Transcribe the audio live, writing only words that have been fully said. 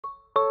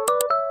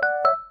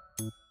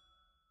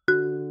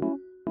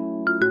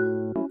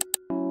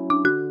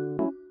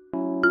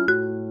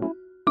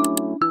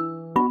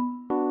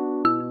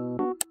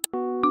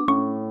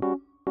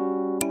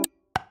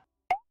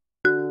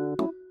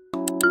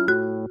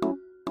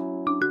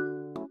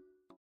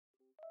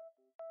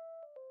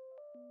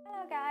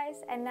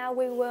and now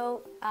we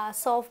will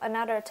solve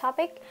another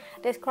topic.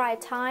 Describe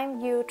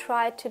time you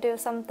tried to do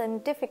something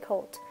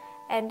difficult.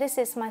 And this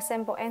is my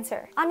simple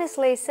answer.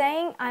 Honestly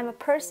saying, I'm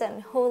a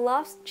person who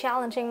loves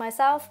challenging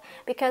myself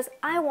because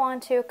I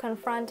want to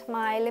confront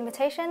my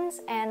limitations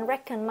and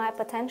reckon my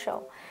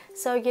potential.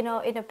 So,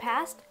 in the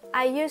past,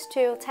 I used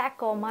to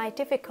tackle my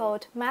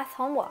difficult math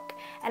homework,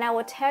 and I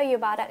will tell you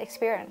about that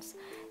experience.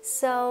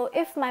 So,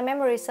 if my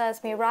memory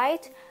serves me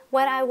right,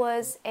 when I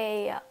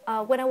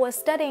was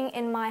studying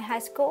in my high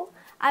school,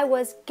 I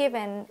was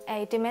given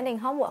a demanding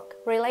homework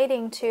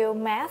relating to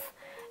math.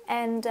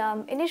 And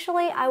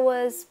initially, I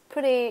was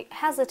pretty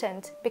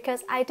hesitant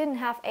because I didn't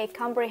have a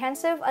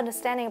comprehensive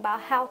understanding about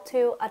how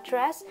to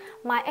address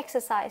my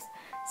exercise.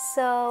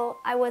 So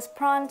I was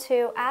prone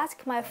to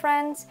ask my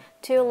friends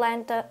to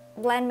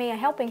lend me a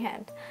helping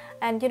hand.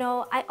 And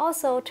I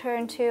also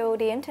turned to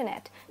the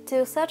internet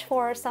to search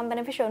for some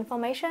beneficial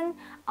information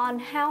on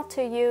how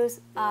to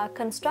use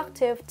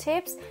constructive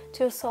tips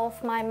to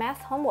solve my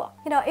math homework.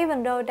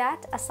 Even though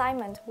that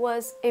assignment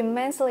was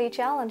immensely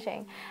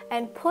challenging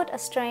and put a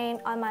strain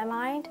on my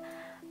mind,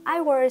 I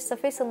was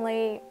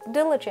sufficiently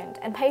diligent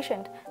and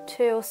patient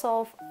to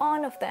solve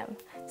all of them.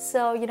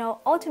 So,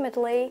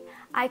 ultimately,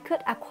 I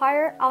could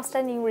acquire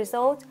outstanding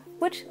results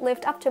which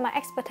lived up to my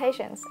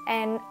expectations.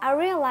 And I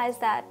realized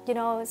that,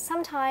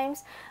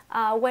 sometimes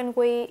when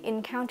we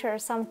encounter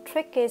some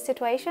tricky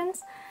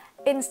situations,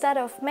 instead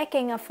of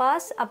making a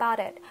fuss about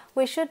it,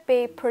 we should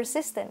be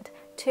persistent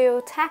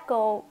to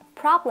tackle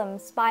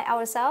problems by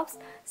ourselves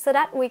so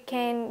that we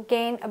can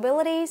gain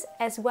abilities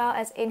as well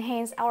as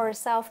enhance our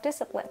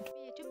self-discipline.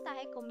 Bây giờ chúng ta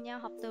hãy cùng nhau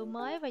học từ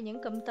mới và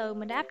những cụm từ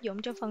mình đã áp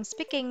dụng trong phần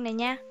speaking này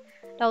nha.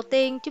 Đầu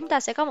tiên, chúng ta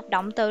sẽ có một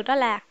động từ đó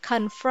là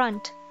confront.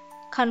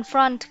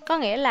 Confront có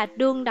nghĩa là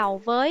đương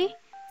đầu với,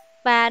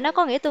 và nó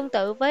có nghĩa tương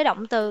tự với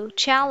động từ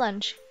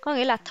challenge, có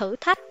nghĩa là thử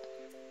thách.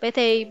 Vậy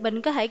thì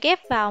mình có thể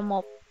ghép vào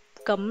một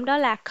cụm đó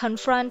là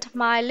confront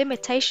my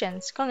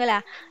limitations, có nghĩa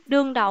là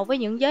đương đầu với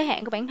những giới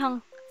hạn của bản thân.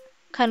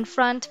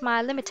 Confront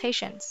my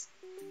limitations.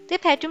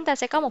 Tiếp theo chúng ta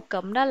sẽ có một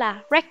cụm đó là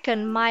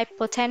reckon my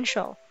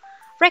potential.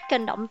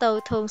 Reckon động từ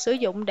thường sử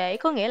dụng để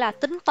có nghĩa là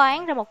tính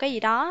toán ra một cái gì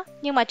đó,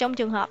 nhưng mà trong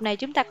trường hợp này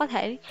chúng ta có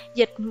thể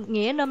dịch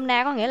nghĩa nôm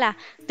na, có nghĩa là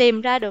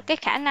tìm ra được cái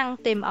khả năng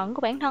tiềm ẩn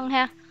của bản thân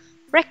ha.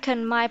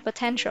 Reckon my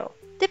potential.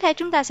 Tiếp theo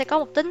chúng ta sẽ có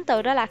một tính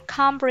từ đó là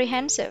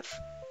comprehensive.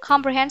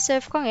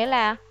 Comprehensive có nghĩa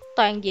là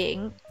toàn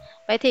diện.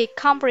 Vậy thì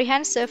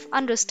comprehensive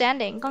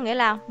understanding có nghĩa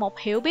là một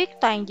hiểu biết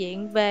toàn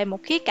diện về một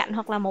khía cạnh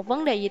hoặc là một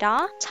vấn đề gì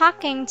đó.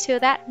 Talking to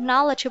that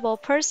knowledgeable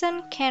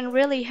person can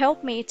really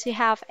help me to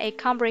have a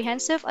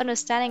comprehensive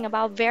understanding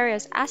about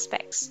various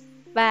aspects.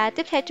 Và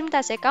tiếp theo chúng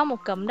ta sẽ có một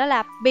cụm đó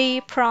là be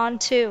prone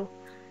to.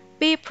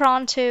 Be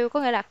prone to có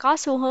nghĩa là có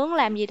xu hướng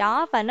làm gì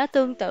đó, và nó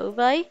tương tự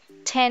với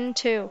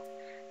tend to.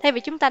 Thay vì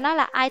chúng ta nói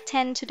là I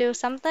tend to do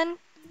something,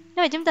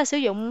 nếu mà chúng ta sử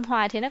dụng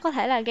hoài thì nó có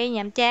thể là gây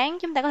nhàm chán.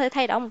 Chúng ta có thể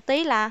thay đổi một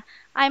tí là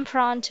I'm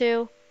prone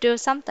to do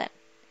something.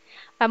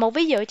 Và một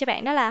ví dụ cho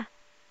bạn đó là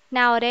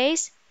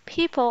nowadays,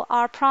 people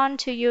are prone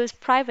to use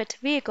private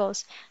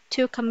vehicles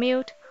to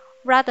commute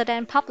rather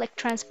than public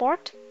transport.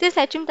 Tiếp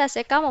theo chúng ta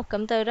sẽ có một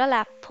cụm từ đó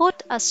là put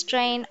a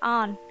strain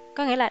on,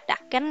 có nghĩa là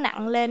đặt gánh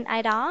nặng lên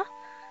ai đó.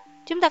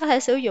 Chúng ta có thể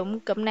sử dụng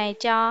cụm này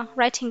cho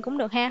writing cũng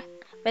được ha.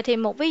 Vậy thì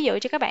một ví dụ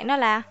cho các bạn đó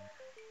là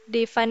the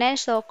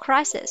financial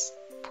crisis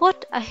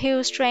put a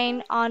huge strain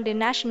on the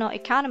national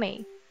economy.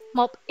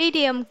 Một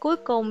idiom cuối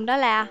cùng đó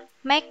là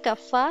make a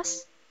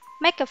fuss.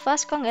 Make a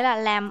fuss có nghĩa là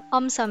làm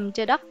sùm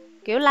trời đất,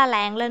 kiểu la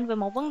làng lên về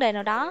một vấn đề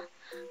nào đó.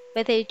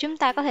 Vậy thì chúng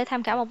ta có thể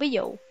tham khảo một ví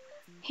dụ.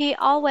 He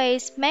always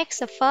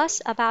makes a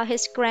fuss about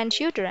his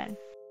grandchildren.